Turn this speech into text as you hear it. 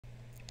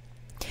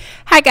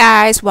Hi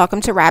guys, welcome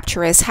to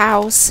Rapturous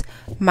House.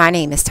 My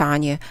name is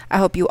Tonya. I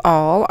hope you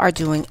all are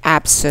doing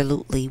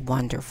absolutely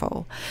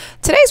wonderful.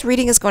 Today's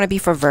reading is going to be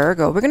for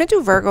Virgo. We're going to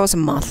do Virgos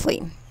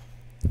monthly.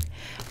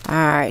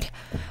 Alright,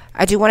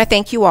 I do want to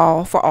thank you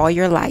all for all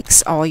your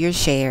likes, all your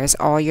shares,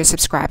 all your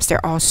subscribes.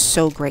 They're all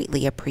so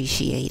greatly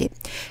appreciated.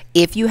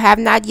 If you have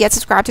not yet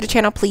subscribed to the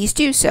channel, please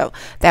do so.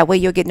 That way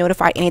you'll get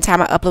notified anytime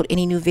I upload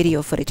any new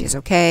video footages,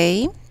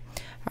 okay?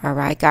 All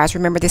right, guys,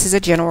 remember this is a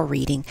general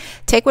reading.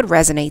 Take what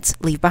resonates,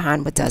 leave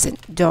behind what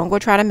doesn't. Don't go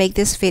try to make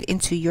this fit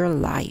into your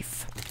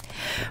life.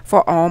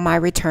 For all my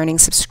returning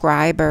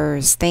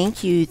subscribers,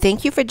 thank you.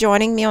 Thank you for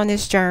joining me on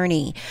this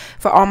journey.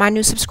 For all my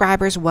new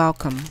subscribers,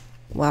 welcome.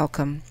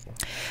 Welcome.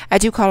 I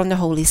do call on the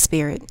Holy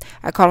Spirit.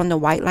 I call on the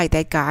white light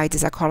that guides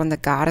us. I call on the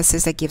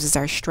goddesses that gives us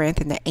our strength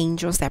and the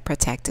angels that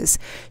protect us.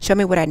 Show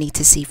me what I need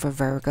to see for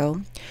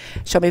Virgo.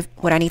 Show me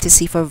what I need to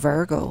see for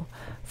Virgo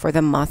for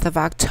the month of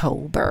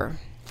October.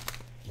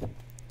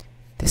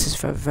 This is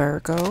for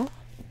Virgo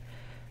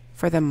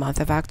for the month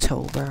of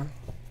October.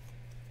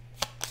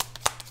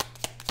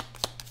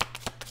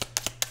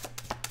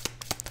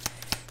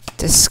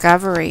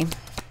 Discovery.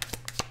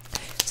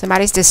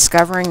 Somebody's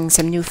discovering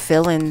some new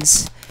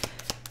feelings.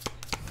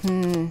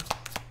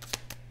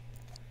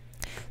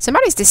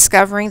 Somebody's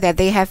discovering that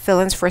they have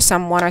feelings for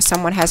someone or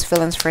someone has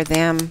feelings for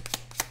them.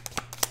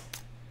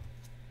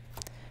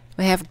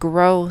 We have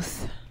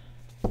growth.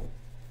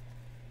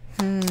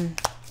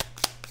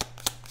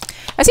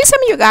 I see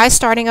some of you guys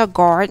starting a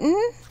garden.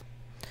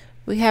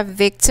 We have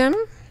victim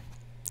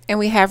and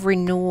we have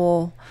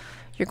renewal.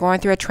 You're going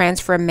through a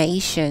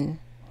transformation.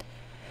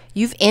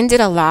 You've ended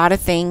a lot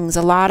of things.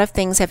 A lot of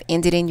things have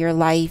ended in your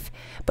life,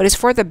 but it's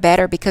for the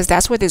better because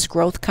that's where this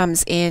growth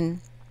comes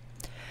in.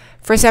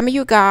 For some of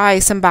you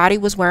guys, somebody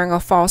was wearing a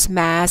false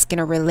mask in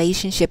a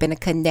relationship, in a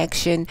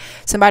connection.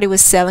 Somebody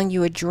was selling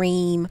you a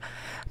dream,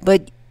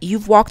 but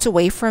you've walked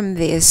away from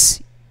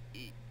this.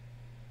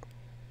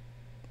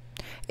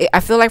 I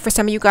feel like for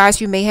some of you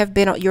guys, you may have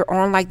been, you're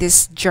on like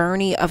this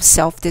journey of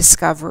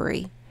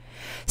self-discovery.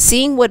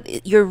 Seeing what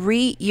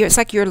it's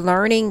like you're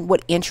learning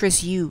what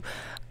interests you.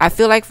 I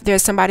feel like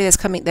there's somebody that's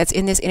coming, that's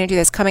in this energy,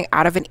 that's coming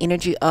out of an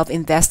energy of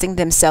investing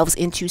themselves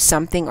into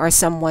something or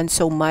someone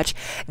so much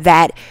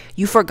that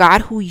you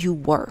forgot who you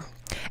were.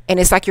 And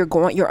it's like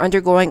you're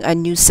undergoing a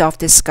new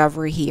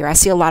self-discovery here. I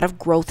see a lot of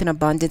growth and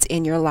abundance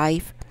in your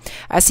life.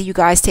 I see you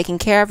guys taking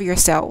care of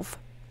yourself.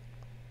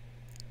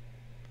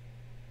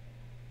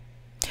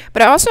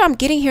 But I'm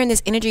getting here in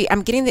this energy,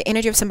 I'm getting the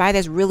energy of somebody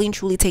that's really and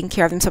truly taking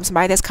care of themselves,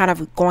 somebody that's kind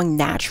of going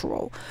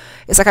natural.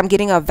 It's like I'm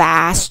getting a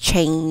vast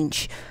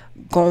change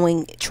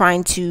going,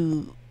 trying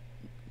to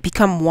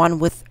become one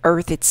with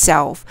earth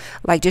itself,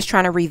 like just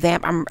trying to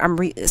revamp.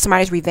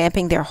 Somebody's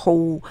revamping their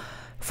whole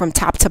from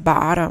top to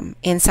bottom,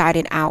 inside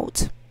and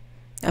out.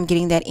 I'm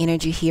getting that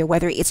energy here,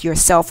 whether it's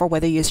yourself or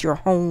whether it's your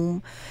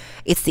home.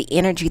 It's the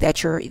energy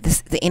that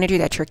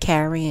you're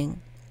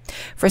carrying.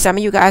 For some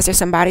of you guys, there's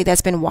somebody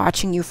that's been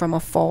watching you from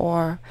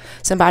afar.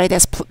 Somebody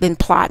that's been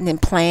plotting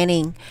and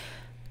planning.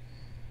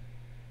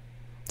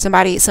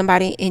 Somebody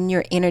in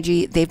your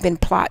energy, they've been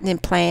plotting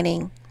and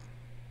planning.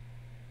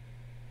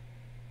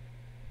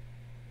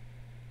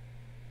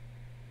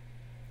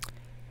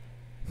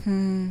 But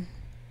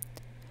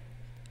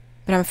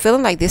I'm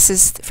feeling like this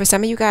is, for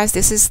some of you guys,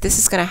 this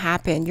is going to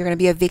happen. You're going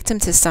to be a victim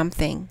to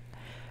something.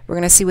 We're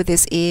going to see what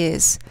this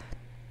is.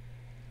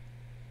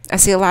 I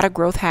see a lot of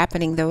growth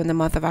happening though in the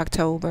month of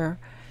October.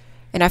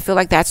 And I feel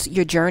like that's,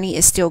 your journey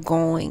is still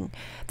going.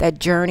 That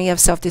journey of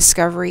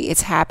self-discovery,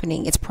 it's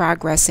happening, it's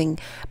progressing,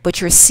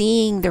 but you're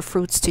seeing the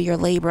fruits to your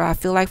labor. I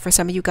feel like for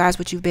some of you guys,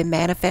 what you've been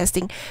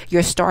manifesting,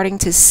 you're starting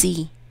to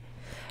see.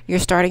 You're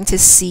starting to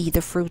see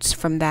the fruits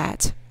from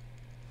that.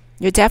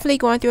 You're definitely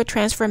going through a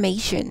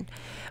transformation.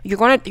 You're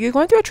going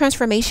through a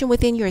transformation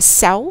within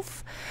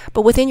yourself,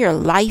 but within your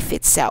life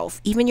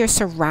itself, even your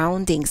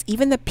surroundings,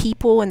 even the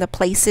people and the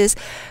places,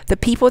 the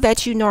people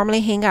that you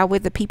normally hang out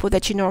with, the people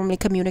that you normally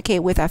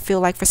communicate with. I feel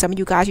like for some of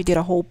you guys, you did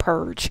a whole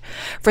purge.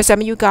 For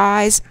some of you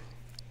guys,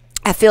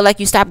 I feel like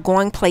you stopped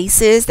going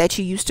places that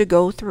you used to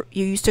go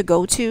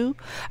to.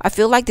 I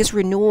feel like this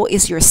renewal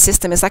is your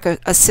system. It's like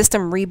a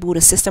system reboot,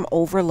 a system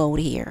overload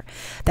here.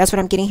 That's what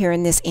I'm getting here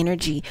in this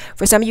energy.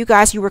 For some of you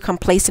guys, you were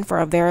complacent for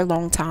a very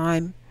long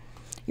time.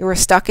 You were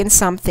stuck in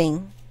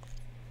something.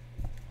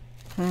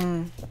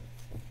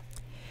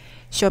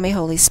 Show me,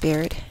 Holy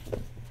Spirit.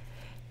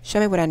 Show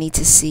me what I need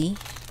to see.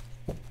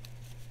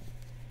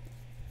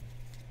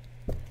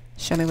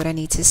 Show me what I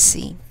need to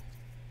see.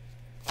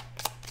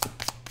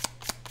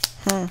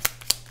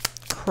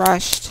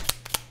 Crushed.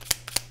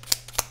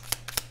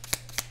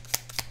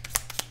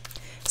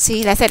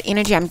 See, that's that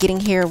energy I'm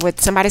getting here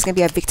with somebody's going to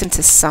be a victim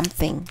to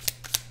something.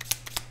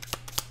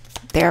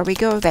 There we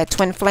go. That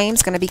twin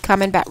flame's going to be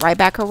coming back right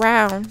back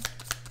around.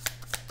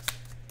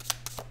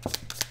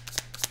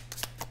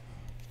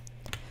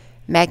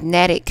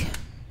 Magnetic.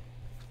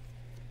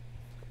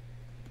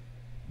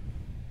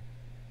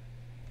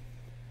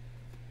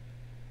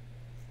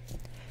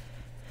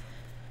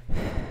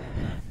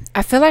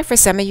 I feel like for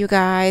some of you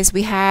guys,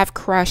 we have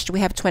crushed, we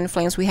have twin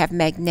flames, we have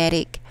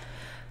magnetic,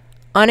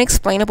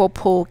 unexplainable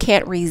pull,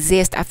 can't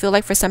resist. I feel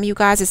like for some of you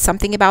guys, it's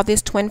something about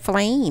this twin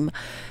flame.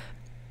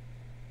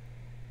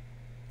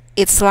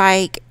 It's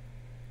like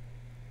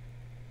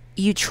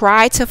you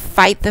try to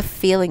fight the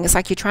feeling. It's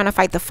like you're trying to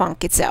fight the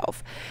funk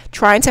itself.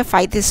 Trying to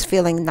fight this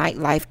feeling,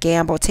 nightlife,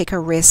 gamble, take a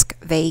risk,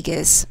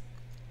 Vegas.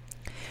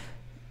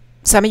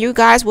 Some of you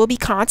guys will be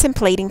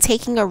contemplating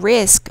taking a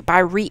risk by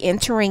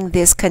re-entering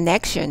this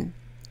connection.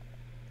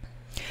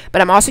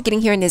 But I'm also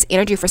getting here in this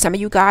energy for some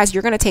of you guys,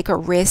 you're going to take a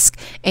risk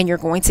and you're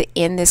going to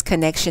end this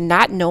connection,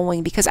 not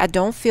knowing, because I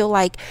don't feel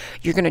like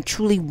you're going to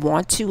truly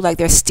want to. Like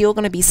there's still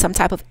going to be some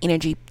type of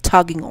energy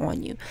tugging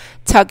on you.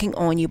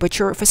 But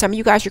for some of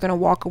you guys, you're going to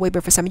walk away.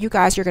 But for some of you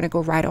guys, you're going to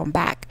go right on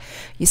back.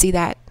 You see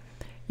that?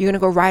 You're going to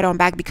go right on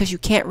back because you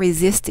can't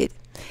resist it.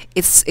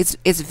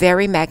 It's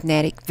very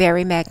magnetic,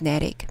 very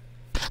magnetic.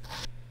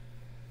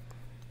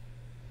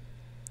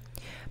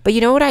 But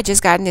you know what I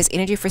just got in this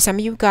energy for some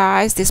of you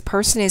guys? This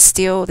person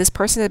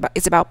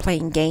is about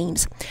playing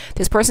games.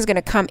 This person is going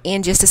to come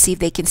in just to see if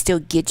they can still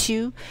get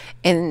you,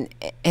 and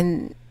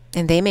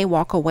they may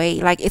walk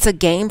away. Like it's a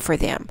game for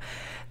them.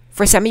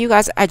 For some of you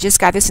guys, I just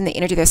got this in the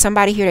energy. There's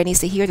somebody here that needs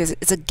to hear this.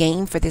 It's a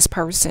game for this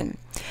person.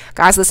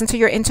 Guys, listen to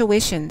your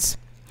intuitions,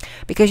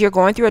 because you're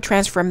going through a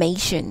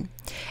transformation.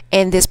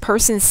 And this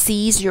person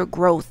sees your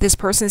growth. This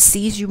person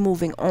sees you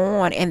moving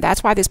on. And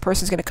that's why this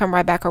person is going to come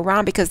right back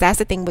around, because that's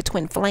the thing with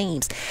twin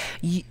flames.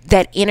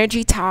 That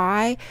energy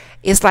tie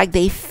is like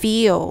they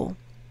feel.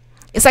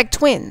 It's like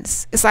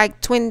twins. It's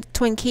like twin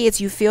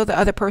kids. You feel the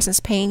other person's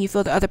pain. You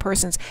feel the other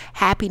person's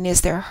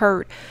happiness, their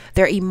hurt,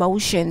 their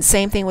emotions.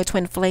 Same thing with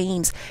twin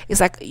flames. It's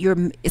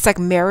like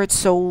married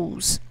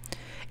souls.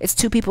 It's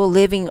two people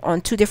living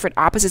on two different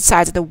opposite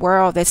sides of the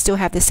world that still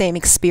have the same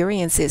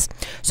experiences.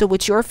 So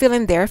what you're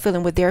feeling, they're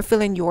feeling. What they're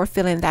feeling, you're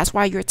feeling. That's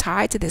why you're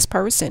tied to this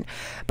person.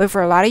 But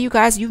for a lot of you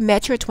guys, you've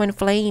met your twin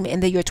flame,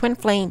 and your twin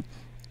flame,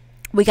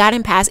 we got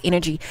in past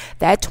energy.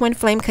 That twin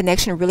flame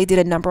connection really did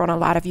a number on a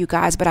lot of you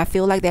guys. But I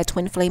feel like that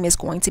twin flame is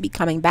going to be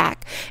coming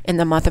back in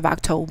the month of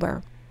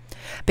October,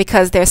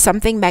 because there's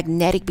something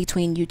magnetic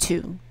between you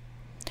two.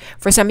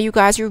 For some of you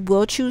guys, you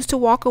will choose to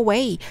walk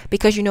away,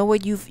 because you know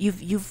what,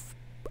 you've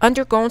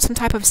undergone some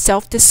type of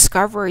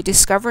self-discovery,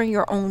 discovering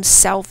your own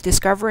self,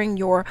 discovering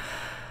your,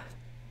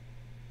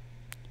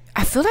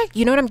 I feel like,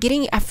 you know what I'm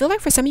getting? I feel like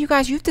for some of you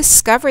guys, you've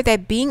discovered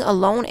that being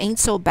alone ain't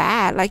so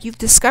bad. Like you've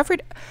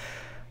discovered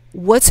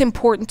what's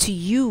important to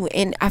you.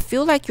 And I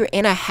feel like you're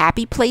in a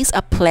happy place,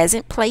 a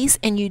pleasant place,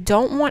 and you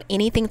don't want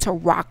anything to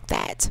rock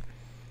that.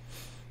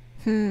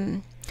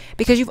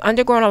 Because you've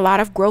undergone a lot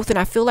of growth. And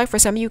I feel like for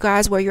some of you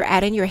guys, where you're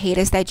at in your head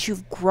is that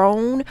you've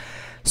grown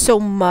so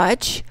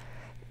much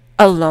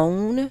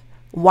alone.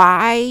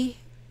 Why?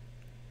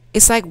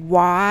 It's like,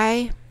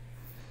 why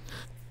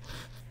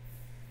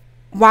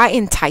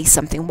entice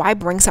something? Why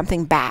bring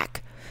something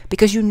back?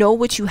 Because you know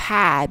what you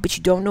had, but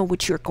you don't know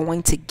what you're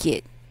going to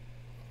get.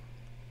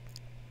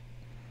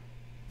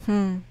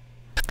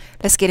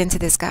 Let's get into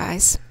this,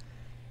 guys.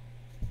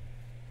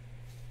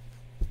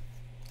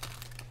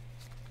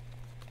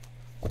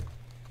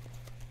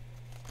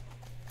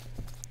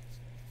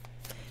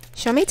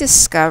 Show me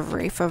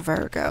discovery for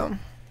Virgo.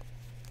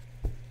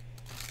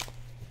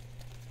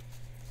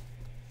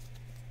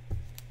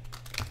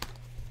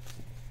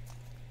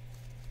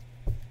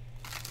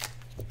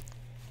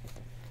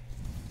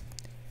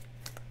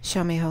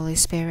 Show me, Holy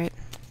Spirit.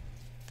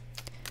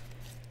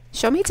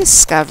 Show me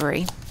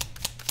discovery.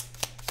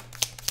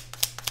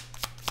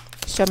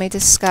 Show me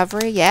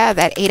discovery. Yeah,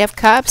 that 8 of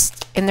Cups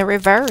in the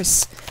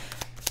reverse.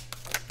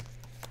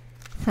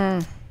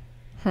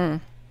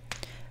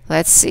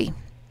 Let's see.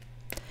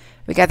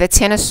 We got the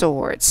 10 of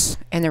Swords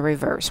in the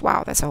reverse.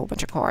 Wow, that's a whole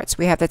bunch of cards.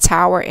 We have the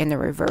Tower in the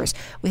reverse.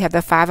 We have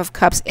the 5 of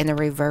Cups in the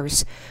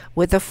reverse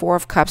with the 4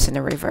 of Cups in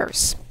the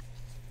reverse.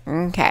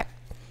 Okay.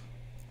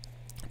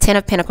 10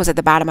 of Pentacles at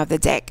the bottom of the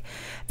deck.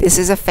 This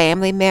is a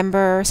family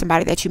member,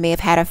 somebody that you may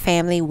have had a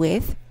family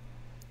with.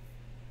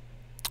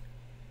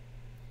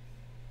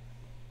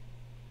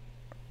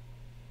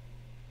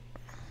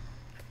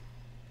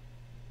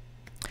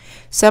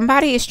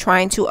 Somebody is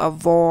trying to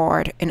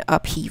avoid an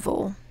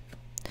upheaval.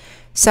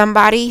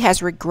 Somebody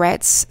has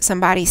regrets.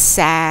 Somebody's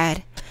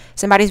sad.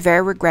 Somebody's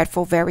very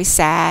regretful, very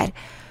sad.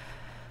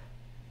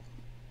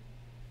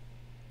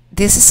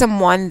 This is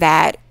someone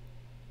that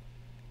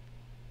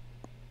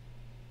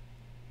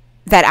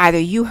either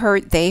you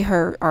hurt, they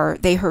hurt, or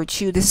they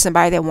hurt you. This is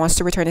somebody that wants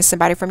to return. This is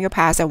somebody from your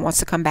past that wants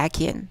to come back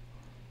in.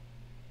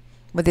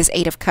 With this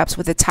 8 of Cups,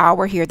 with the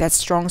Tower here, that's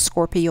strong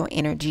Scorpio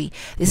energy.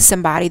 This is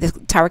somebody, the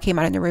Tower came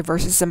out in the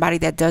reverse. This is somebody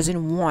that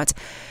doesn't want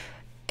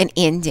an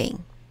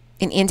ending.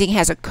 An ending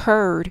has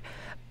occurred,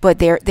 but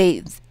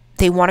they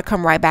want to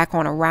come right back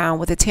on around.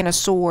 With the 10 of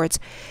Swords,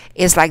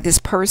 it's like this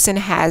person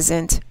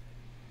hasn't,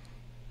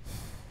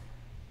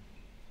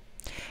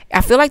 I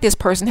feel like this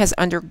person has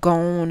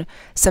undergone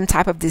some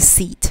type of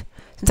deceit,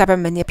 some type of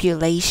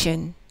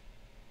manipulation.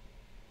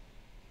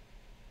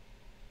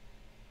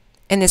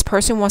 And this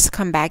person wants to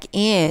come back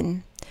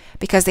in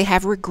because they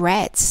have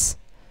regrets.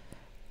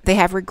 They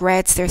have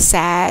regrets. They're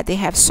sad. They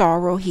have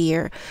sorrow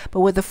here.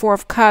 But with the Four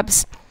of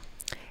Cups,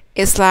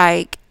 it's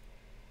like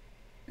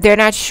they're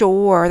not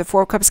sure. The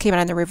Four of Cups came out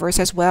in the reverse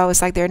as well.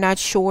 It's like they're not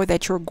sure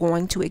that you're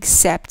going to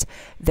accept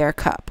their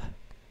cup.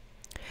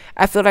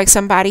 I feel like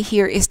somebody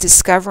here is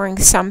discovering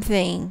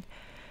something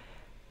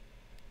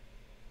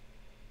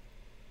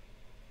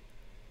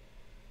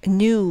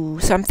new,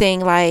 something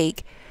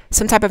like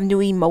some type of new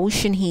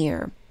emotion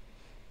here.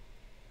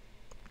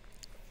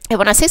 And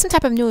when I say some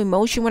type of new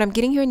emotion, what I'm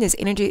getting here in this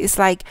energy is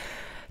like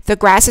the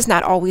grass is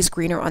not always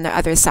greener on the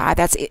other side.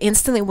 That's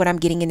instantly what I'm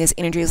getting in this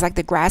energy. Is like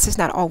the grass is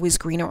not always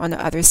greener on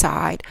the other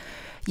side.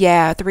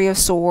 Yeah, Three of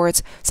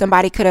Swords.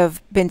 Somebody could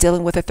have been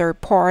dealing with a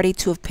third party.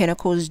 Two of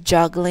Pentacles,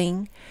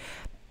 juggling.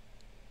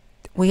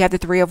 We have the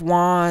Three of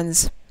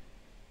Wands.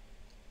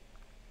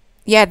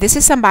 Yeah, this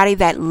is somebody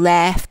that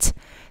left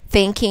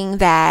thinking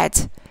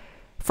that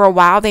for a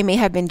while they may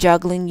have been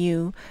juggling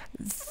you.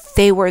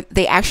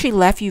 They actually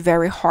left you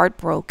very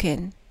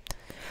heartbroken.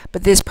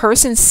 But this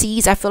person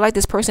sees, I feel like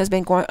this person has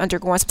been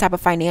undergoing some type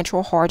of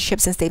financial hardship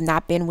since they've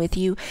not been with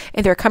you.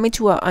 And they're coming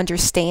to an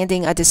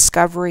understanding, a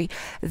discovery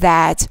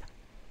that,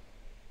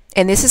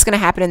 and this is going to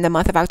happen in the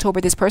month of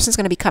October, this person's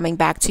going to be coming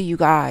back to you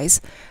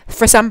guys.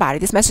 For somebody,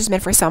 this message is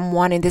meant for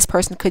someone, and this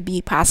person could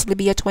be possibly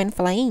be a twin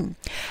flame.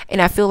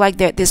 And I feel like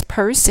that this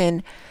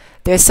person,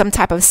 there's some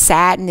type of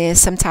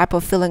sadness, some type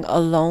of feeling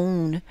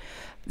alone.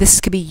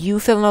 This could be you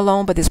feeling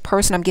alone, but this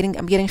person, I'm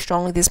getting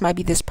strongly, this might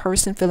be this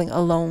person feeling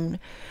alone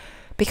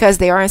because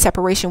they are in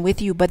separation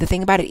with you. But the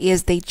thing about it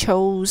is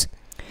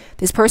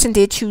this person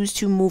did choose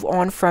to move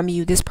on from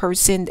you. This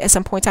person, at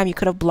some point in time, you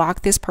could have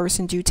blocked this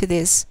person due to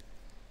this.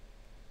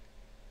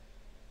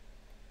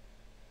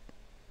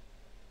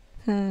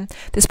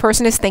 This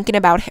person is thinking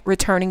about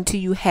returning to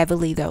you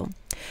heavily, though.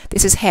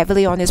 This is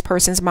heavily on this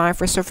person's mind.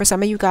 For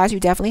some of you guys, you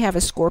definitely have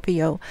a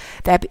Scorpio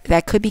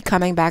that could be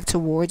coming back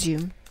towards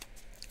you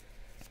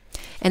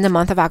in the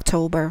month of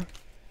October.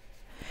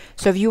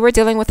 So if you were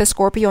dealing with a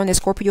Scorpio and the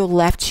Scorpio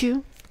left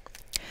you,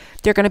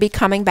 they're going to be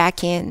coming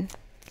back in.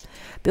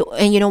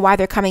 And you know why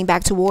they're coming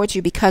back towards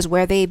you? Because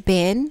where they've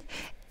been,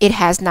 it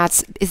has not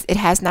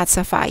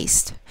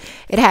sufficed.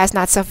 It has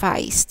not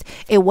sufficed.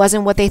 It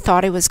wasn't what they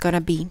thought it was going to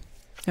be.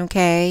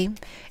 Okay,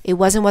 it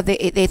wasn't what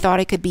they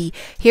thought it could be.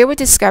 Here with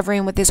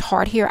discovering with this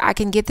heart here, I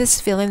can get this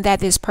feeling that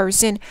this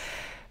person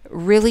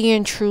really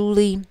and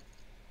truly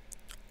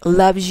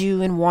loves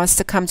you and wants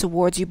to come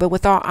towards you. But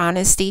with all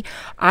honesty,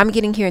 I'm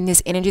getting here in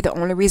this energy, the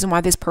only reason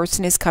why this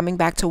person is coming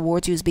back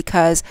towards you is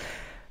because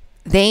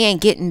they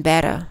ain't getting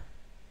better.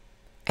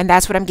 And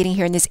that's what I'm getting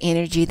here in this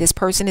energy. This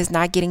person is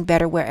not getting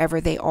better wherever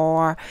they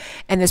are,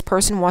 and this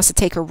person wants to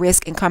take a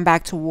risk and come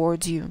back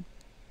towards you.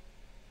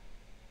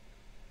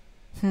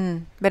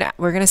 But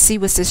we're going to see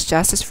what's this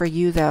justice for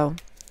you, though.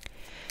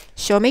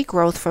 Show me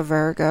growth for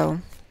Virgo.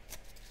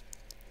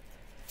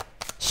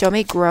 Show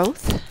me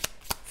growth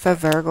for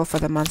Virgo for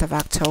the month of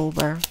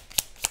October.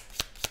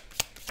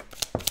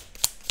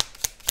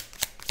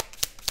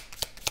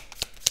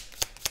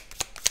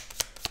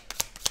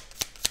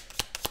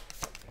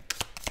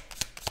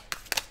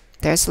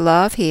 There's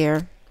love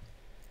here.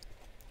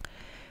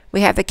 We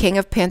have the King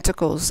of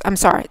Pentacles. I'm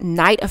sorry,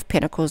 Knight of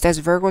Pentacles. That's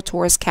Virgo,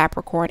 Taurus,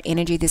 Capricorn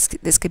energy.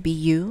 This could be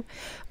you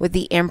with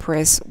the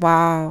Empress.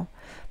 Wow,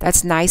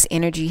 that's nice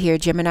energy here.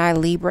 Gemini,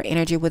 Libra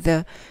energy with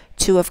the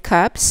Two of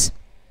Cups.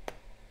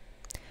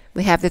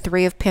 We have the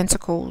Three of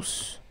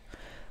Pentacles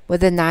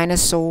with the Nine of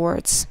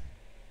Swords.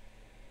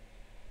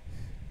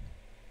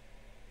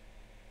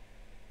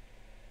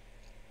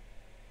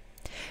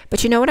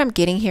 But you know what I'm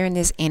getting here in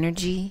this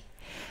energy?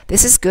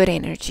 This is good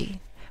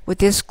energy. With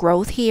this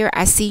growth here,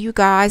 I see you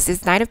guys,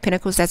 this Knight of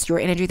Pentacles, that's your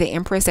energy. The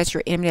Empress, that's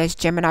your enemy, that's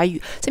Gemini.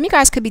 Some of you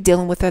guys could be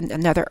dealing with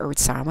another earth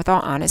sign, with all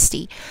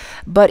honesty.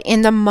 But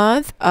in the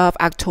month of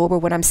October,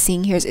 what I'm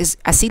seeing here is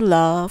I see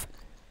love.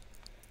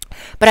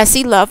 But I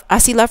see love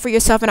for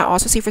yourself, and I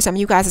also see for some of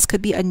you guys, this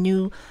could be a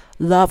new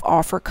love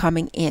offer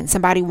coming in.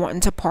 Somebody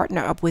wanting to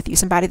partner up with you,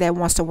 somebody that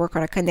wants to work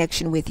on a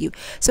connection with you,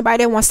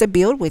 somebody that wants to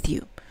build with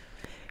you.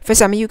 For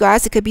some of you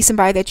guys, it could be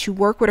somebody that you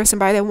work with or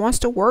somebody that wants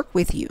to work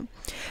with you.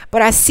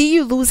 But I see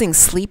you losing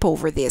sleep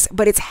over this,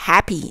 but it's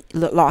happy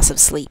loss of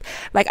sleep.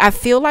 Like, I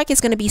feel like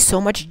it's going to be so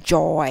much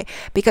joy,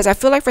 because I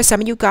feel like for some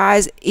of you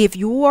guys, if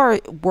you are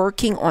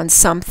working on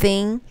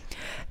something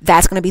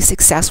that's going to be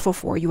successful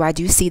for you, I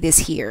do see this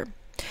here.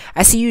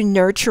 I see you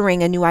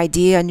nurturing a new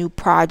idea, a new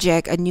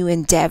project, a new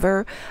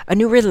endeavor, a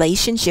new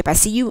relationship. I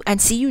see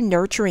you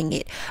nurturing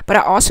it, but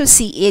I also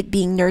see it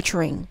being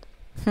nurturing.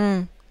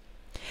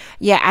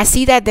 Yeah, I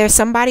see that there's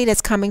somebody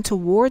that's coming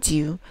towards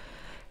you,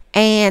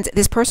 and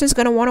this person is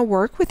going to want to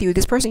work with you.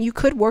 This person, you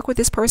could work with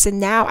this person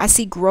now. I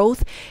see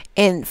growth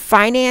in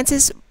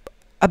finances,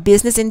 a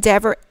business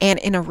endeavor, and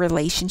in a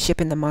relationship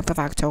in the month of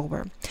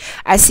October.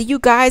 I see you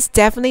guys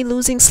definitely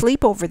losing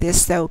sleep over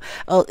this, though.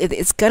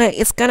 It's gonna,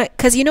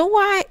 because you know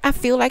why I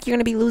feel like you're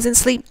gonna be losing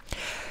sleep?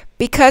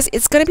 Because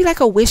it's gonna be like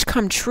a wish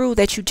come true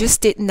that you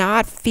just did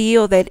not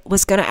feel that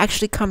was gonna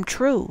actually come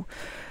true.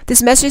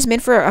 This message is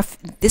meant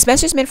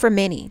for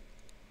many.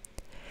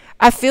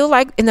 I feel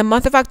like in the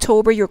month of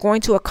October, you're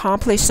going to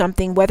accomplish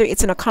something, whether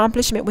it's an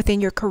accomplishment within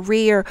your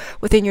career,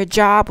 within your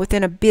job,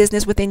 within a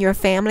business, within your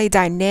family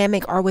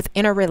dynamic, or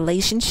within a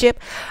relationship.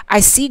 I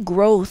see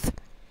growth.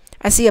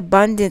 I see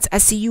abundance. I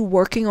see you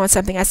working on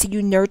something. I see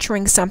you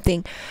nurturing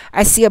something.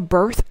 I see a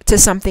birth to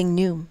something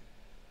new.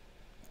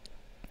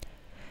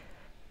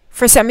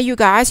 For some of you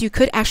guys, you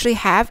could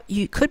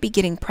be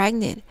getting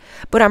pregnant,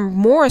 but I'm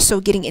more so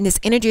getting in this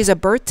energy as a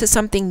birth to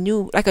something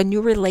new, like a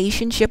new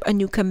relationship, a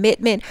new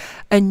commitment,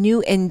 a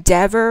new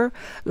endeavor.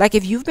 Like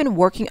if you've been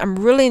working, I'm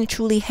really and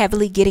truly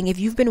heavily getting, if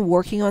you've been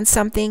working on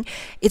something,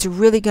 it's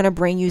really going to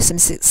bring you some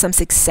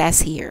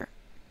success here.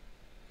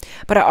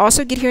 But I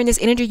also get here in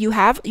this energy, you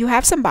have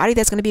somebody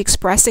that's going to be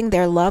expressing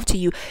their love to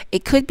you.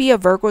 It could be a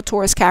Virgo,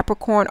 Taurus,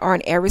 Capricorn, or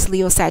an Aries,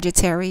 Leo,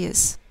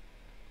 Sagittarius.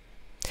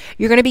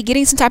 You're going to be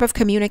getting some type of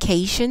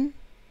communication.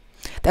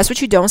 That's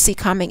what you don't see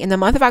coming. In the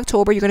month of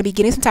October, you're going to be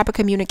getting some type of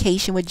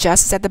communication with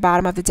justice at the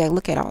bottom of the deck.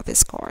 Look at all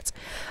these cards.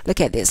 Look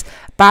at this.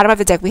 Bottom of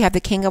the deck, we have the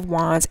King of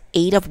Wands,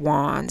 Eight of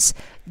Wands,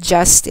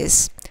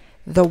 Justice,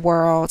 the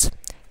World,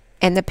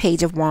 and the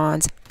Page of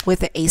Wands with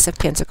the Ace of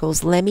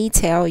Pentacles. Let me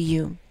tell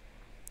you,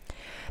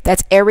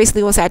 that's Aries,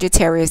 Leo,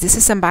 Sagittarius. This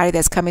is somebody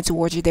that's coming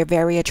towards you. They're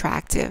very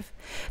attractive.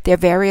 They're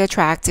very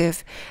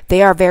attractive.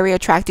 They are very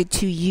attracted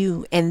to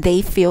you, and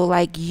they feel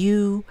like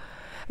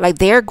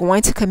they're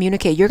going to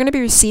communicate. You're going to be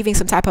receiving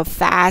some type of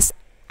fast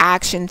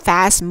action,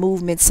 fast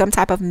movement, some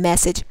type of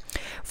message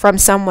from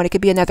someone. It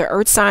could be another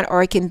earth sign,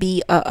 or it can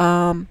be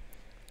a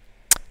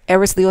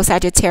Aries, Leo,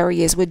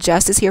 Sagittarius with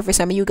justice here. For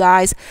some of you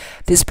guys,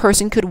 this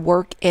person could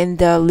work in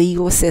the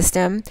legal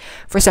system.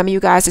 For some of you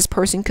guys, this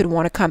person could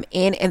want to come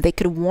in and they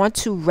could want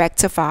to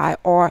rectify,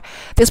 or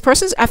this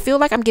person's, I feel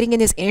like I'm getting in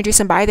this energy,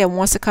 somebody that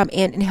wants to come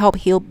in and help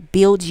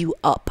build you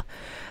up.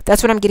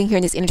 That's what I'm getting here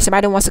in this energy.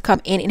 Somebody that wants to come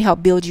in and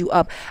help build you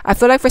up. I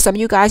feel like for some of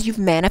you guys, you've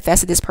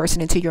manifested this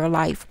person into your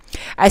life.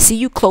 I see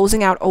you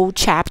closing out old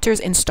chapters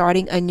and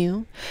starting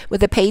anew. With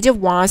the Page of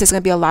Wands, there's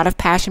going to be a lot of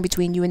passion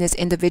between you and this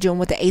individual. And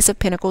with the Ace of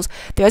Pentacles,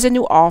 there's a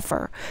new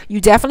offer.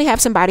 You definitely have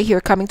somebody here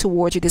coming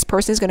towards you. This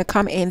person is going to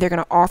come in. They're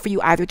going to offer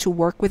you either to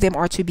work with them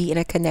or to be in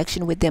a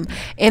connection with them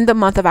in the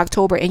month of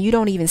October. And you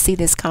don't even see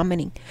this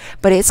coming,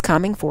 but it's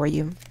coming for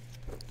you.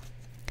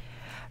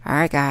 All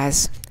right,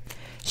 guys.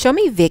 Show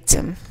me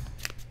victim.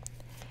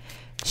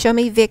 Show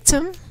me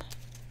victim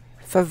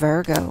for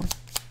Virgo.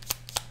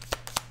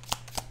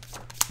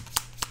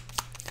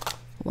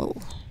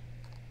 Whoa.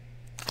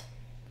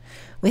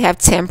 We have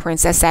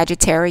Temperance, that's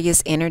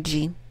Sagittarius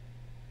energy.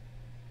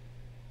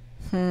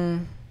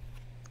 We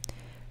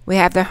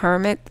have the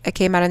Hermit that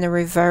came out in the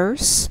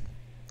reverse.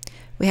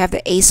 We have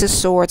the Ace of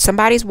Swords.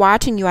 Somebody's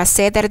watching you. I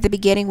said that at the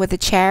beginning with the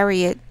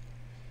Chariot.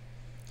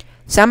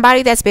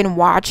 Somebody that's been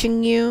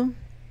watching you.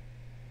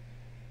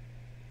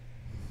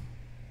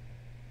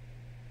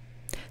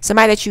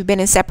 Somebody that you've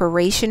been in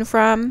separation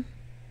from.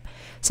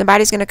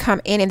 Somebody's going to come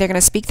in and they're going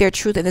to speak their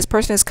truth. And this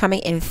person is coming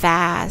in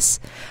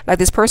fast. Like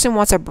this person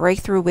wants a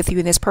breakthrough with you.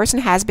 And this person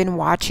has been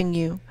watching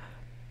you.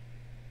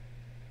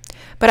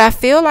 But I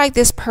feel like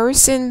this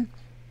person,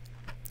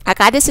 I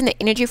got this in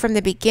the energy from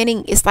the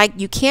beginning. It's like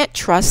you can't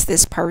trust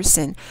this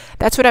person.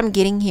 That's what I'm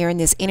getting here in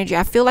this energy.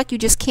 I feel like you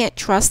just can't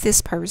trust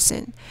this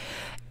person.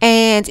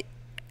 And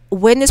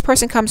when this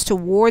person comes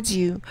towards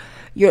you,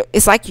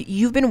 it's like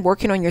you've been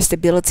working on your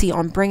stability,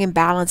 on bringing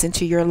balance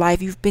into your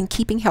life. You've been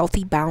keeping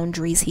healthy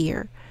boundaries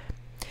here.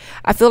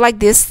 I feel like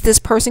this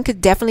person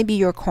could definitely be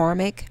your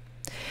karmic.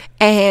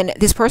 And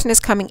this person is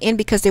coming in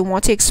because they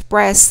want to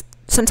express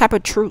some type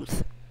of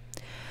truth.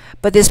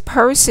 But this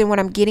person, what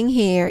I'm getting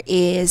here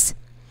is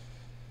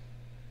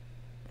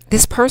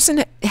this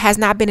person has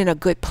not been in a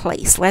good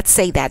place. Let's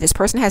say that. This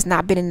person has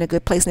not been in a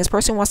good place. And this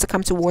person wants to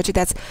come towards you.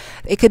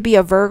 It could be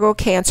a Virgo,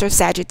 Cancer,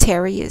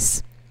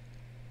 Sagittarius.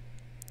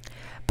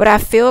 But I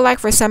feel like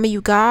for some of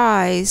you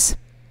guys,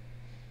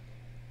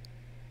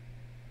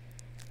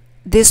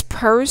 this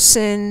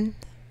person,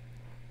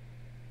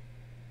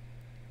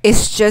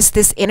 it's just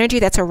this energy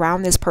that's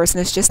around this person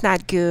is just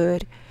not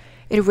good.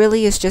 It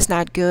really is just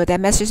not good. That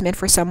message is meant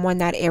for someone,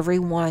 not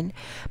everyone.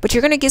 But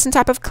you're going to get some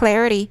type of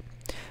clarity.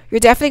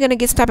 You're definitely going to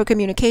get some type of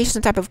communication,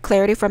 some type of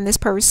clarity from this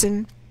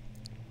person.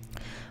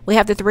 We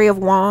have the Three of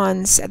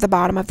Wands at the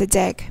bottom of the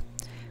deck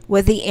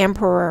with the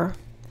Emperor.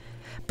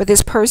 But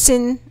this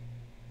person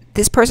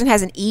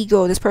has an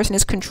ego. This person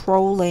is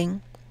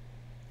controlling.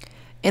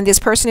 And this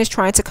person is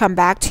trying to come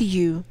back to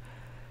you.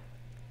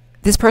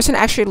 This person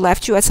actually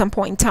left you at some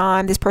point in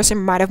time. This person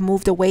might have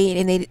moved away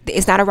and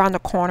it's not around the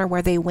corner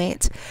where they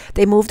went.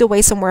 They moved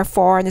away somewhere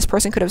far, and this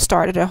person could have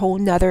started a whole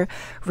nother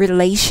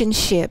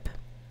relationship.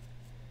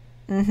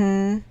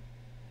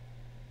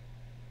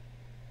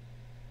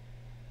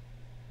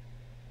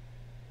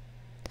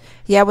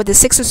 Yeah, with the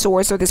Six of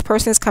Swords, so this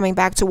person is coming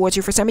back towards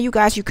you. For some of you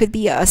guys, you could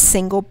be a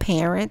single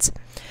parent,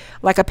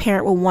 like a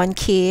parent with one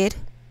kid.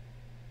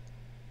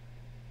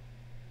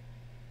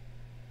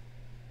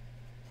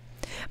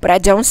 But I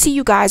don't see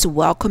you guys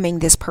welcoming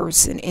this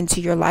person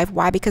into your life.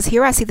 Why? Because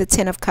here I see the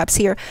Ten of Cups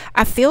here.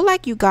 I feel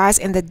like you guys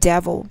and the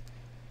Devil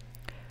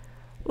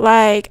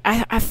Like,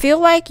 I feel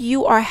like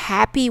you are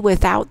happy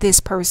without this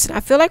person. I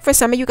feel like for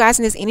some of you guys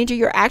in this energy,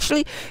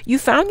 you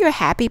found your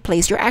happy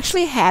place. You're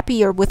actually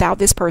happier without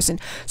this person.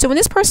 So when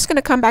this person's going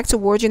to come back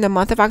towards you in the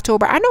month of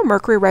October, I know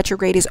Mercury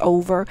retrograde is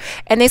over.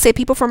 And they say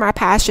people from our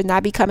past should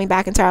not be coming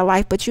back into our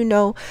life. But you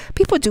know,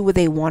 people do what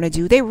they want to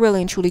do. They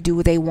really and truly do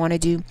what they want to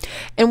do.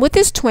 And with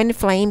this twin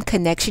flame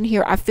connection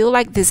here, I feel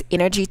like this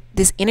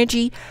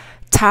energy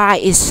tie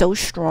is so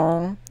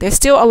strong. There's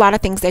still a lot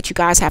of things that you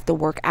guys have to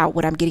work out,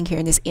 what I'm getting here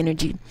in this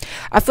energy.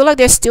 I feel like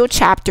there's still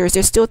chapters,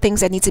 there's still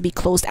things that need to be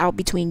closed out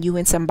between you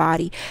and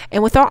somebody.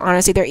 And with all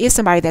honesty, there is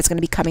somebody that's going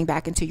to be coming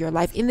back into your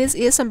life, and this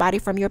is somebody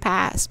from your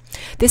past.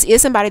 This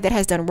is somebody that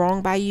has done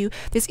wrong by you.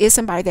 This is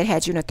somebody that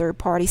had you in a third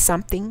party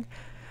something.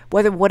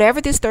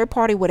 Whatever this third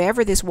party,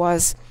 whatever this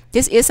was,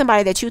 this is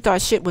somebody that you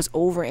thought shit was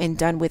over and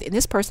done with, and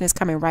this person is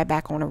coming right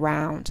back on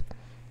around.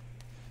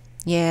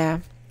 Yeah.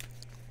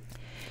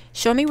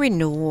 Show me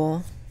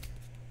renewal.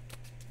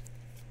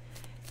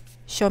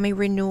 Show me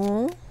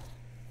renewal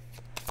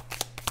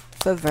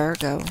for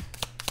Virgo.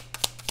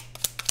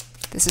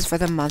 This is for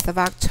the month of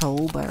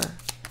October.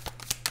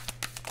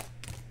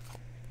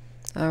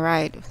 All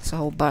right, it's a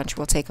whole bunch.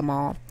 We'll take them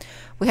all.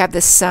 We have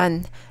the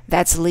Sun.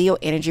 That's Leo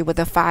energy with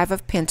the 5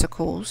 of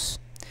Pentacles.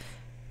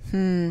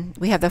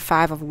 We have the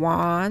 5 of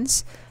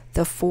Wands,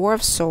 the 4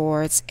 of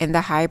Swords, and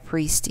the High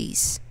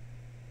Priestess.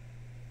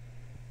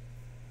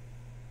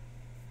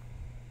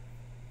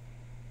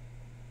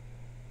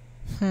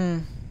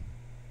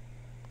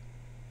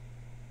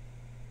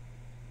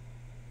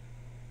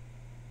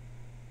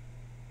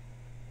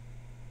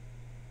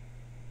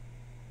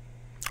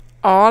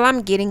 All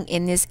I'm getting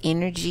in this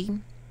energy,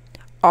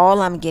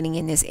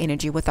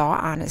 with all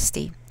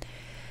honesty,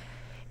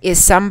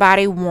 is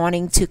somebody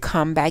wanting to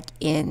come back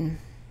in.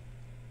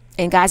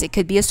 And guys, it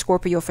could be a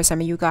Scorpio for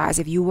some of you guys.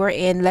 If you were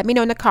in, let me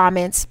know in the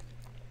comments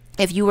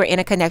if you were in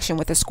a connection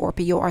with a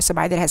Scorpio or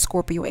somebody that has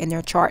Scorpio in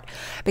their chart,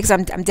 because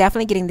I'm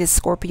definitely getting this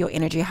Scorpio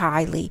energy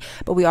highly.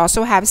 But we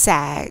also have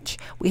Sag,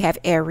 we have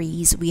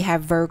Aries, we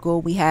have Virgo,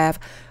 we have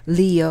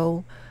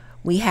Leo,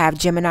 we have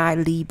Gemini,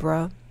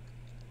 Libra,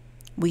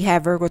 we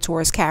have Virgo,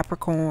 Taurus,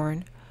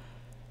 Capricorn.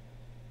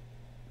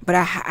 But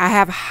I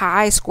have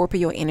high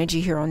Scorpio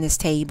energy here on this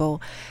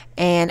table.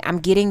 And I'm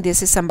getting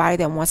this is somebody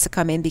that wants to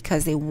come in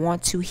because they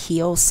want to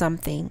heal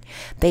something.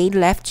 They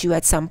left you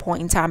at some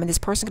point in time. And this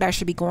person could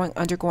actually be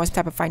undergoing some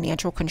type of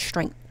financial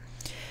constraint.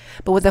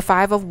 But with the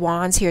 5 of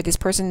Wands here, this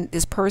person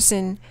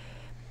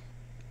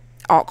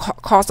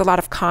caused a lot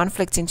of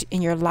conflict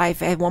in your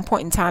life. At one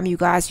point in time, you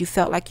guys, you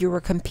felt like you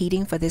were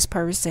competing for this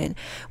person.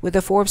 With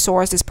the 4 of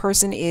Swords, this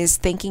person is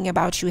thinking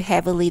about you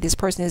heavily. This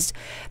person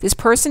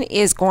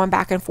is going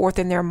back and forth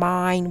in their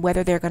mind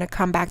whether they're going to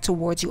come back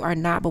towards you or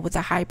not. But with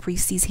the High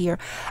Priestess here,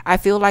 I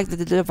feel like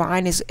the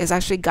divine is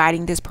actually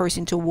guiding this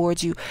person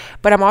towards you.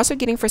 But I'm also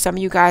getting for some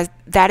of you guys,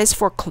 that is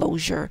for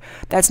closure.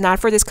 That's not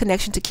for this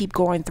connection to keep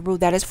going through.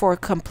 That is for a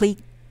complete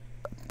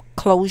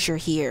closure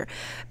here,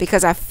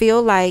 because I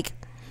feel like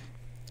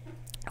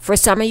for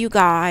some of you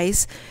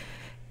guys,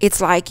 it's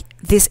like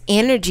this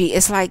energy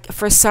is like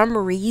for some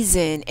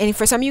reason, and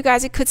for some of you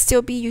guys, it could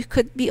still be, you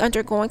could be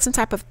undergoing some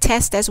type of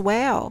test as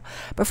well.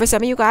 But for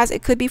some of you guys,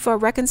 it could be for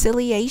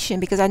reconciliation,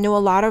 because I know a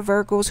lot of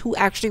Virgos who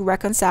actually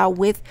reconcile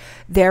with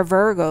their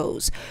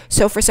Virgos.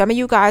 So for some of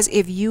you guys,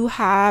 if you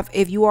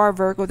are a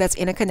Virgo that's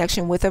in a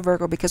connection with a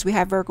Virgo, because we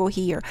have Virgo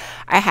here,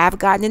 I have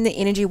gotten in the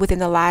energy within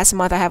the last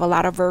month. I have a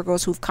lot of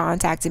Virgos who've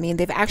contacted me, and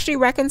they've actually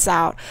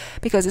reconciled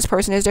because this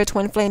person is their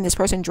twin flame. This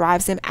person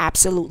drives them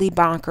absolutely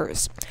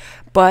bonkers.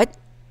 But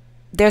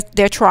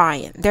they're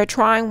trying.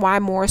 Why?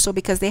 More so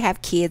because they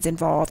have kids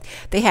involved,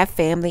 they have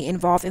family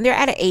involved, and they're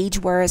at an age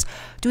whereas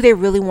do they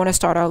really want to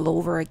start all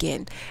over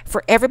again?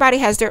 For everybody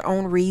has their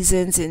own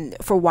reasons and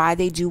for why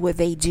they do what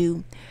they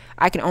do.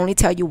 I can only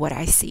tell you what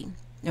I see.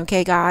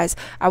 Okay, guys,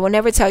 I will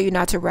never tell you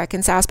not to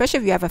reconcile, especially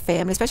if you have a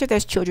family, especially if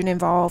there's children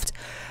involved.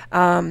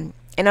 And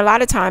a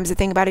lot of times the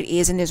thing about it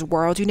is, in this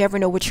world, you never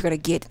know what you're going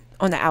to get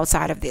on the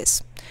outside of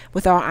this.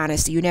 With all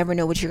honesty, you never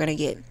know what you're going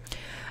to get.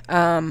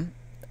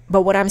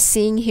 But what I'm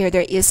seeing here,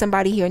 there is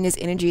somebody here in this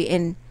energy,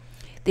 and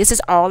this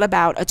is all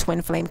about a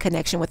twin flame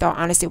connection. With all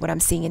honesty, what I'm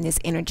seeing in this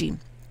energy,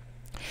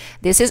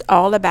 this is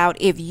all about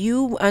if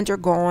you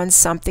undergone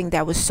something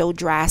that was so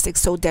drastic,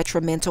 so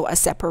detrimental, a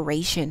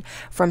separation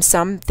from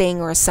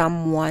something or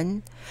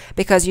someone.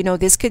 Because, you know,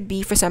 this could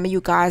be for some of you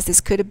guys, this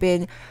could have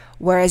been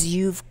whereas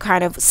you've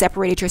kind of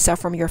separated yourself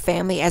from your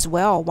family as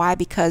well. Why?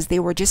 Because they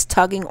were just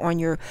tugging on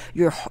your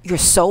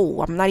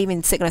soul. I'm not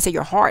even going to say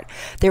your heart.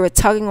 They were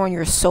tugging on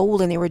your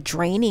soul and they were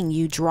draining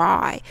you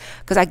dry.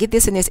 Because I get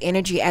this in this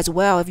energy as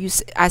well.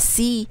 I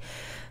see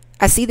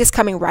this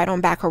coming right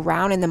on back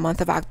around in the month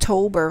of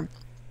October.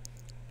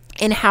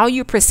 And how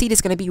you proceed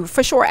is going to be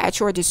for sure at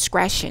your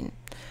discretion.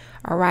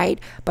 All right.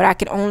 But I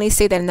can only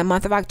say that in the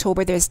month of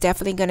October, there's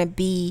definitely going to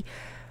be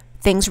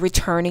things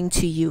returning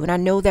to you. And I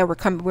know that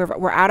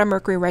we're out of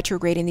Mercury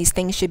retrograde, and these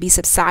things should be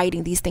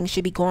subsiding. These things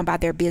should be going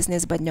about their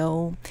business, but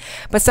no.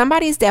 But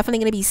somebody is definitely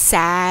going to be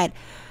sad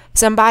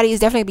Somebody is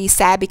definitely be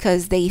sad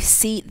because they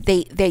see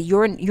that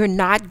you're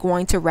not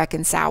going to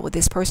reconcile with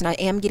this person. I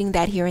am getting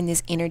that here in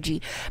this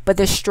energy, but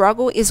the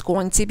struggle is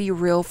going to be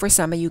real for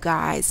some of you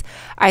guys.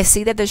 I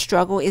see that the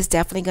struggle is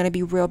definitely going to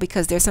be real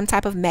because there's some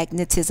type of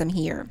magnetism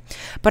here.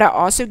 But I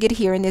also get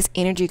here in this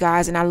energy,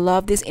 guys, and I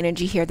love this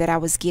energy here that I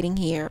was getting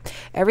here.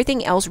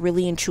 Everything else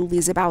really and truly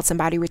is about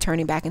somebody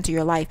returning back into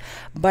your life.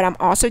 But I'm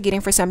also getting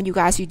for some of you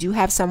guys, you do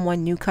have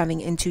someone new coming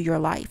into your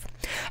life.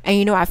 And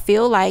you know, I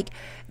feel like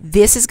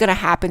this is going to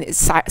happen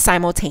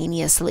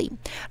simultaneously.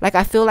 Like,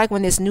 I feel like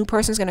when this new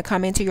person is going to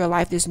come into your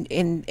life,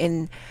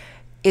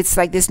 it's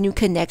like this new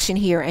connection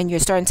here, and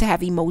you're starting to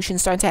have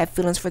emotions, starting to have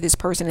feelings for this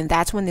person, and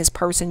that's when this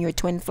person, your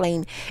twin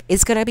flame,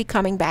 is going to be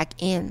coming back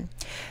in.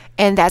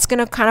 And that's going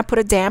to kind of put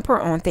a damper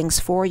on things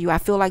for you. I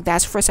feel like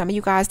that's for some of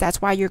you guys.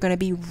 That's why you're going to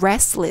be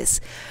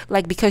restless.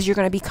 Like, because you're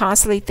going to be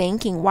constantly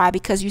thinking. Why?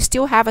 Because you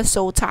still have a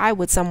soul tie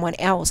with someone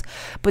else.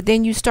 But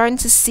then you're starting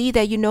to see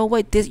that, you know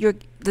what,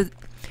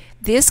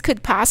 this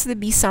could possibly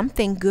be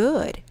something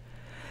good.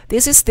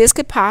 This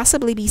could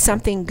possibly be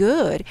something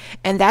good.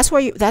 And that's why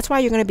you're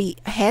going to be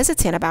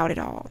hesitant about it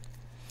all.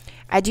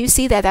 I do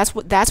see that that's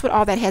what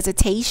all that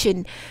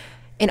hesitation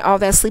and all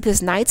that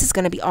sleepless nights is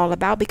going to be all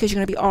about, because you're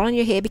going to be all in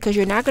your head because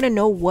you're not going to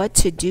know what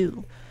to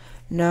do.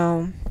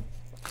 No.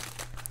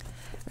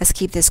 Let's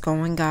keep this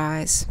going,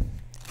 guys.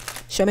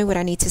 Show me what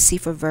I need to see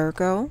for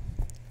Virgo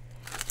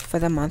for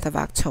the month of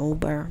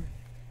October.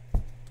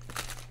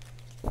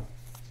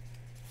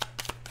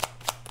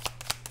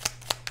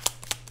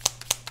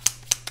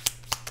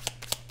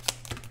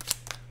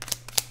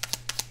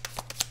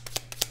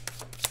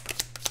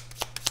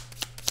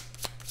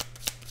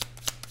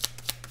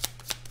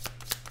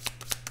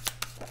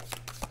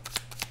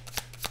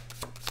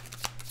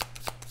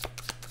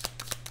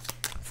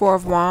 Four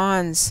of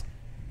Wands.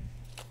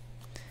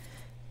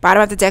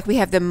 Bottom of the deck, we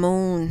have the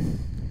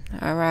Moon.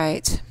 All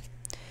right.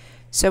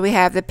 So we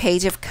have the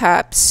Page of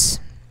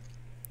Cups.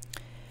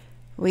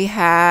 We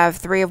have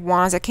Three of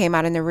Wands that came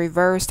out in the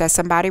reverse. That's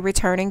somebody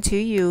returning to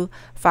you.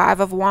 Five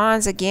of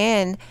Wands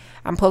again.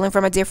 I'm pulling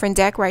from a different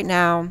deck right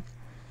now.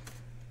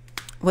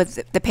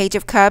 With the Page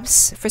of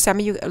Cups. For some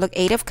of you, look,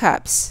 Eight of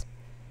Cups.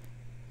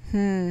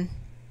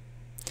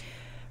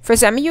 For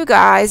some of you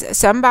guys,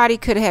 somebody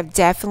could have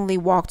definitely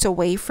walked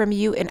away from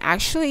you and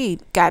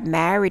actually got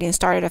married and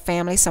started a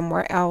family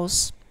somewhere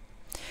else.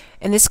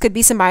 And this could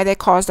be somebody that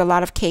caused a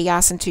lot of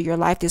chaos into your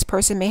life. This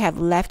person may have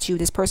left you.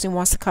 This person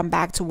wants to come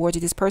back towards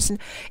you. This person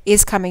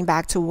is coming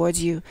back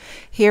towards you.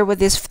 Here with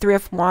this Three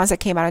of Wands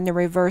that came out in the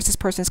reverse, this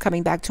person is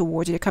coming back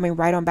towards you. They're coming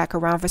right on back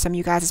around. For some of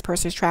you guys, this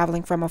person is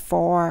traveling from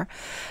afar.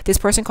 This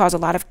person caused a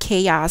lot of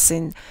chaos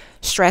and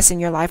stress in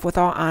your life, with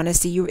all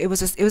honesty. It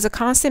was a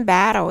constant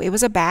battle. It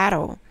was a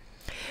battle.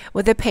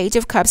 With the Page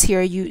of Cups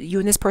here, you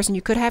and this person,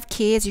 you could have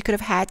kids. You could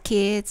have had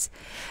kids.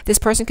 This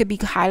person could be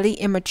highly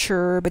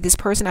immature, but this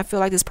person, I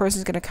feel like this person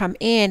is going to come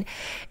in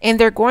and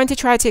they're going to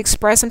try to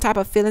express some type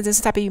of feelings and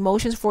some type of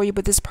emotions for you,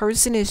 but this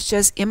person is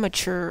just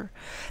immature.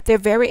 They're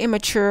very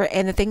immature,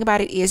 and the thing about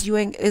it is,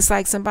 it's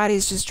like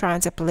somebody's just trying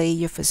to play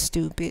you for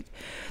stupid.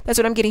 That's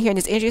what I'm getting here in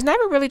this energy. It's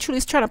never really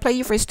truly trying to play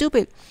you for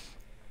stupid.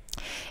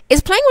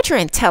 It's playing with your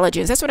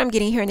intelligence. That's what I'm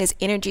getting here in this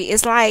energy.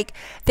 It's like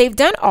they've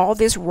done all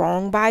this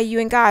wrong by you.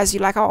 And guys,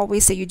 like I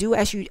always say, you do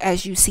as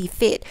you see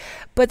fit.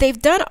 But they've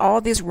done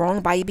all this wrong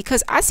by you,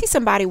 because I see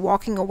somebody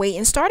walking away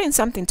and starting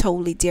something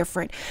totally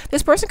different.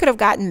 This person could have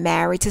gotten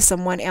married to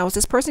someone else.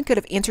 This person could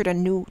have entered a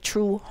new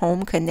true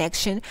home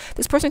connection.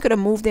 This person could have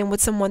moved in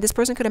with someone. This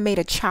person could have made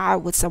a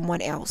child with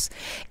someone else.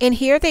 And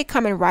here they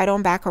coming right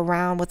on back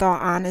around, with all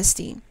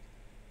honesty.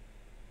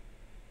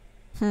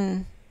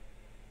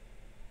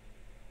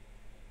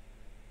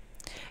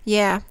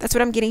 Yeah, that's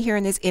what I'm getting here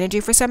in this energy.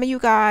 For some of you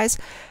guys,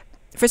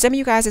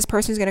 this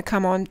person is going to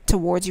come on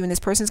towards you, and this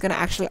person is going to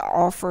actually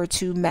offer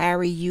to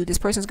marry you. This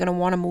person is going to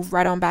want to move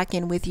right on back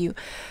in with you.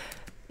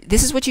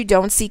 This is what you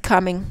don't see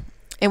coming.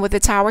 And with the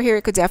Tower here,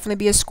 it could definitely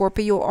be a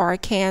Scorpio or a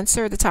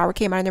Cancer. The Tower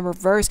came out in the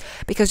reverse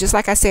because, just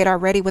like I said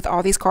already, with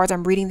all these cards,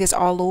 I'm reading this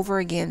all over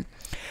again.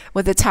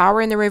 With the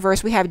Tower in the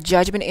reverse, we have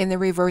Judgment in the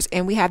reverse,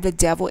 and we have the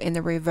Devil in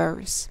the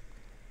reverse.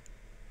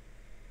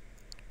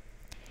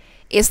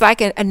 It's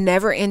like a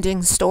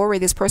never-ending story.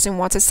 This person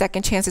wants a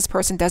second chance. This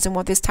person doesn't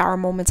want this Tower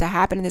moment to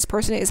happen. And this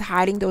person is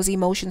hiding those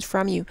emotions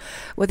from you.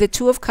 With the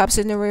Two of Cups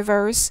in the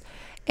reverse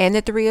and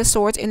the Three of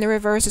Swords in the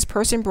reverse, this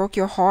person broke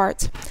your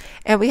heart.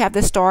 And we have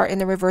the Star in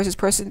the reverse.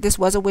 This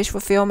was a wish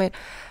fulfillment.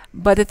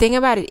 But the thing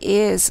about it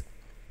is,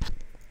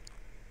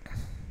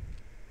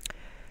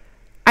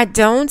 I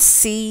don't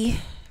see,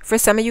 for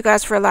some of you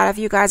guys, for a lot of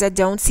you guys, I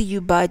don't see you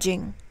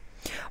budging.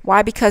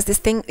 Why? Because this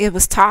thing, it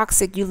was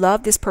toxic. You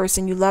love this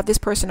person. You love this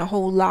person a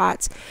whole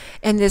lot.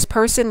 And this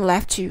person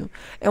left you.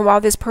 And while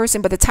this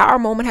person, but the Tower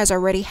moment has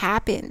already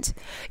happened.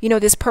 You know,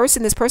 this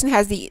person is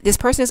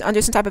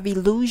under some type of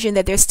illusion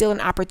that there's still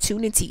an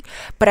opportunity.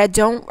 But I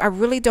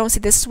really don't see,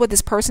 this is what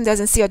this person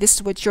doesn't see, or this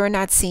is what you're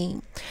not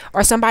seeing.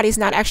 Or somebody's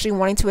not actually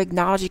wanting to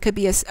acknowledge. It could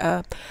be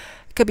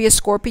a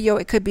Scorpio.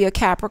 It could be a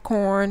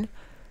Capricorn.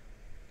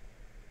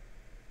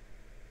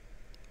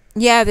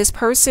 Yeah, this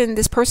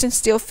person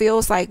still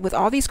feels like, with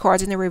all these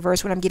cards in the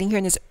reverse, what I'm getting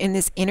here in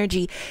this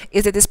energy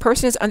is that this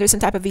person is under some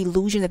type of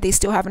illusion that they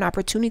still have an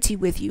opportunity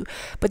with you.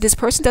 But this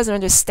person doesn't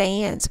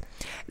understand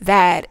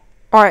that,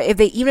 or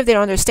even if they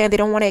don't understand, they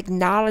don't want to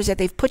acknowledge that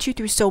they've put you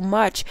through so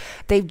much.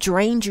 They've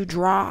drained you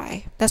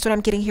dry. That's what I'm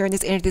getting here in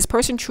this energy. This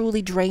person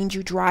truly drained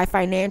you dry,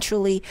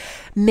 financially,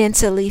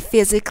 mentally,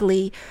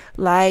 physically.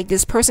 Like,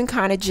 this person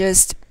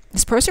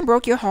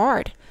broke your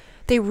heart.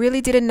 They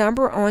really did a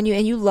number on you,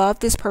 and you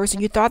loved this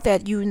person. You thought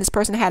that you and this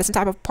person had some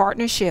type of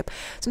partnership,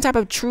 some type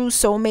of true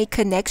soulmate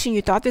connection.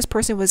 You thought this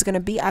person was going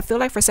to be, I feel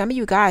like for some of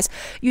you guys,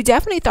 you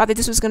definitely thought that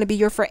this was going to be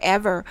your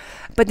forever.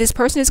 But this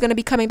person is going to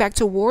be coming back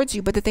towards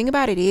you. But the thing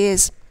about it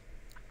is,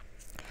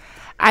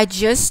 I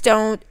just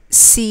don't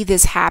see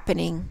this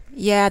happening.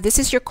 Yeah, this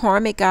is your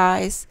karmic,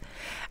 guys.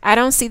 I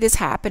don't see this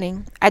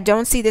happening. I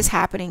don't see this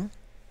happening.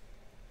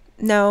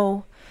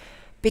 No.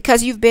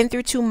 Because you've been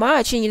through too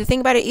much. And the thing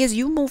about it is,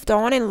 you moved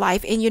on in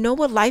life, and you know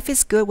what? Life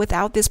is good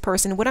without this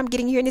person. What I'm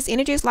getting here in this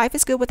energy is life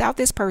is good without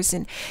this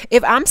person.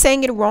 If I'm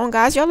saying it wrong,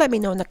 guys, y'all let me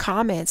know in the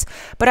comments.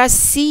 But I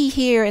see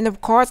here in the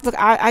cards, look,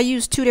 I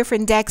use 2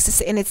 different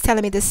decks, and it's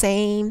telling me the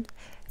same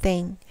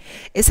thing.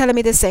 It's telling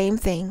me the same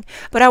thing.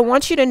 But I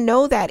want you to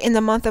know that in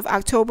the month of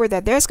October,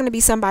 that there's going to be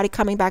somebody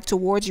coming back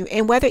towards you.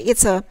 And whether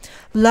it's a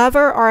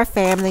lover or a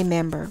family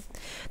member,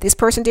 this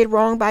person did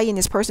wrong by you, and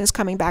this person is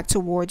coming back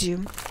towards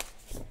you.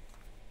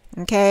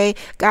 Okay,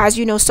 guys,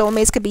 you know,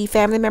 soulmates could be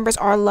family members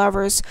or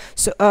lovers.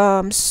 So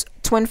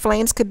twin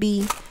flames could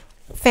be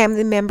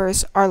family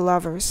members or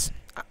lovers.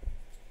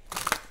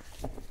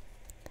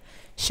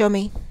 Show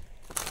me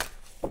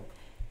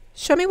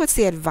what's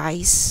the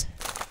advice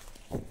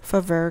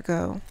for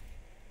Virgo.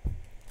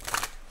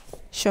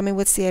 Show me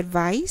what's the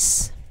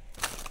advice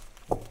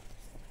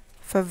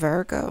for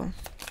Virgo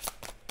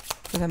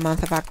for the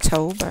month of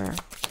October.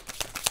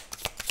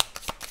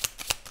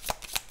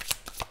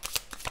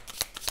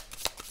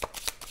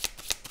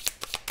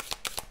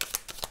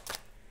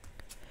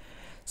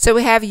 So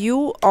we have,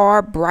 you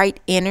are bright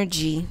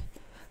energy.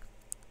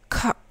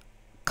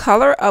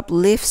 Color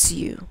uplifts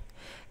you.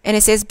 And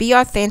it says, be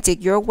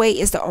authentic. Your way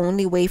is the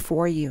only way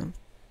for you.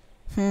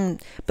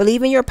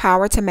 Believe in your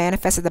power to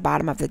manifest at the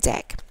bottom of the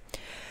deck.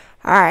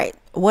 All right.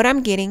 What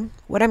I'm getting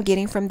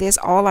from this,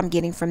 all I'm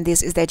getting from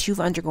this is that you've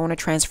undergone a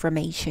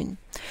transformation.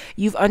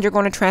 You've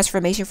undergone a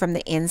transformation from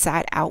the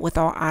inside out, with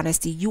all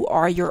honesty. You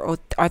are your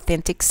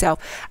authentic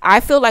self. I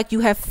feel like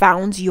you have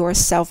found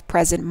yourself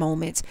present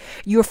moments.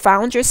 You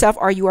found yourself,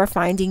 or you are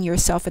finding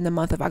yourself in the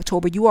month of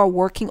October. You are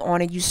working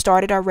on it. You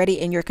started already,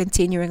 and you're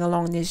continuing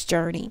along this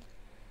journey.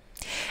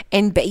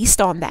 And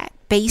based on that,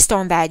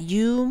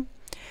 you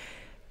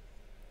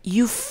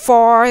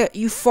far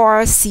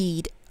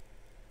exceed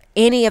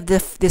any of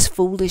this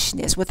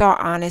foolishness, with all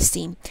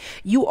honesty.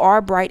 You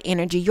are bright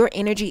energy. Your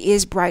energy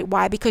is bright.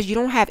 Why? Because you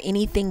don't have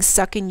anything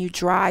sucking you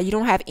dry. You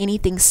don't have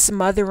anything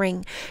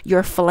smothering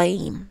your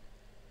flame.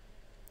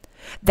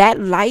 That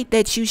light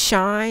that you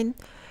shine,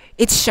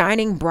 it's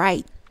shining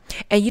bright.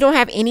 And you don't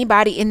have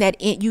anybody in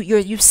that,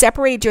 you've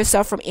separated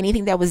yourself from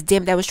anything that was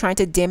dim, that was trying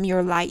to dim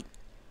your light.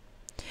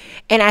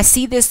 And I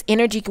see this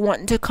energy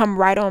wanting to come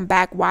right on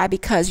back. Why?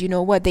 Because you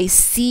know what? They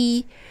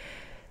see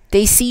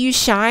you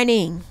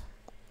shining.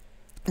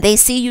 They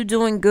see you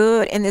doing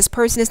good, and this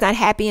person is not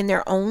happy in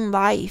their own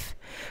life.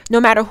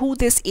 No matter who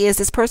this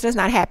person is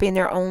not happy in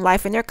their own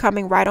life, and they're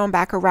coming right on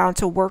back around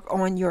to work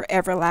on your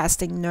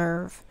everlasting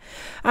nerve.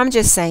 I'm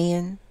just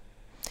saying,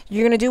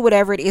 you're going to do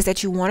whatever it is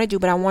that you want to do,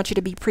 but I want you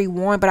to be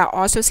pre-warned. But I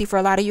also see, for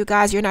a lot of you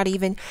guys, you're going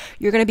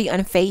to be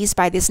unfazed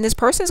by this, and this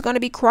person is going to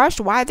be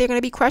crushed. Why they're going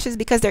to be crushed is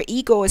because their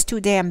ego is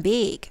too damn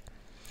big.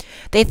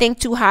 They think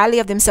too highly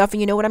of themselves,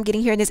 and you know what I'm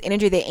getting here in this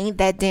energy? They ain't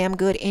that damn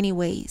good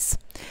anyways.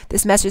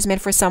 This message is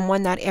meant for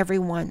someone, not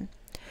everyone.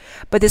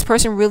 But this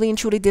person really and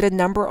truly did a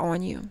number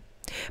on you.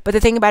 But the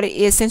thing about it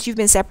is, since you've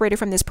been separated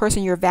from this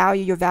person, your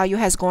value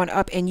has gone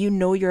up, and you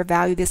know your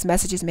value. This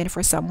message is meant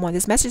for someone.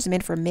 This message is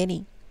meant for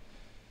many.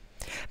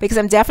 Because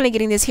I'm definitely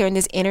getting this here in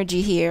this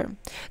energy here.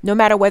 No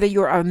matter whether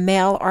you're a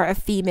male or a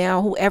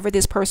female, whoever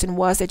this person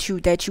was that you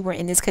were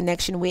in this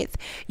connection with,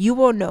 you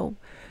will know.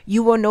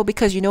 You will know,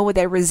 because you know what,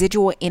 that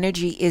residual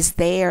energy is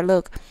there.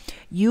 Look,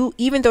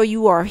 even though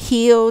you are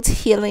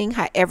healing,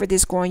 however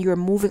this going, you're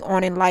moving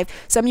on in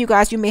life. Some of you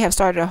guys, you may have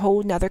started a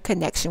whole nother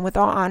connection, with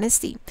all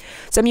honesty.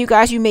 Some of you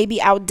guys, you may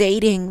be out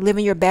dating,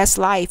 living your best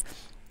life.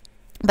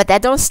 But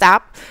that don't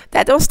stop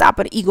an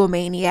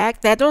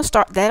egomaniac. That don't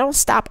stop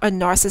a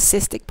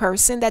narcissistic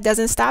person. That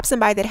doesn't stop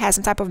somebody that has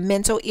some type of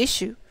mental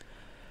issue.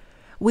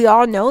 We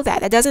all know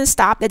that. That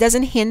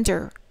doesn't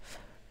hinder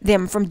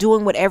them from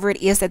doing whatever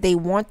it is that they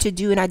want to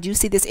do. And I do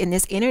see this in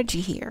this energy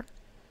here.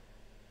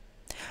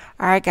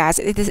 All right, guys,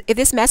 if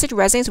this message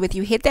resonates with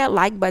you, hit that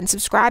like button.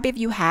 Subscribe if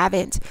you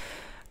haven't.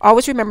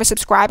 Always remember,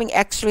 subscribing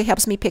actually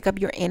helps me pick up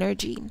your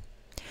energy.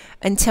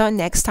 Until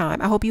next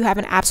time, I hope you have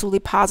an absolutely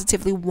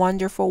positively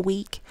wonderful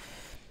week.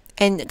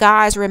 And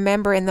guys,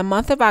 remember, in the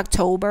month of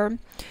October,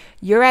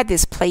 you're at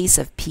this place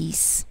of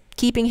peace.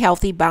 keeping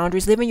healthy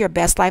boundaries, living your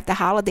best life. The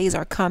holidays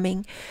are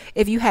coming.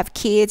 If you have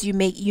kids, you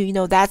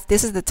know that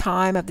this is the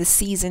time of the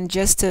season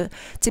just to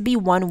be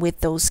one with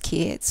those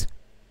kids.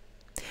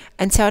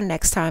 Until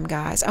next time,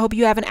 guys, I hope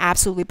you have an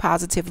absolutely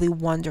positively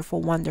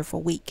wonderful,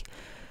 wonderful week.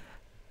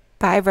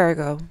 Bye,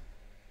 Virgo.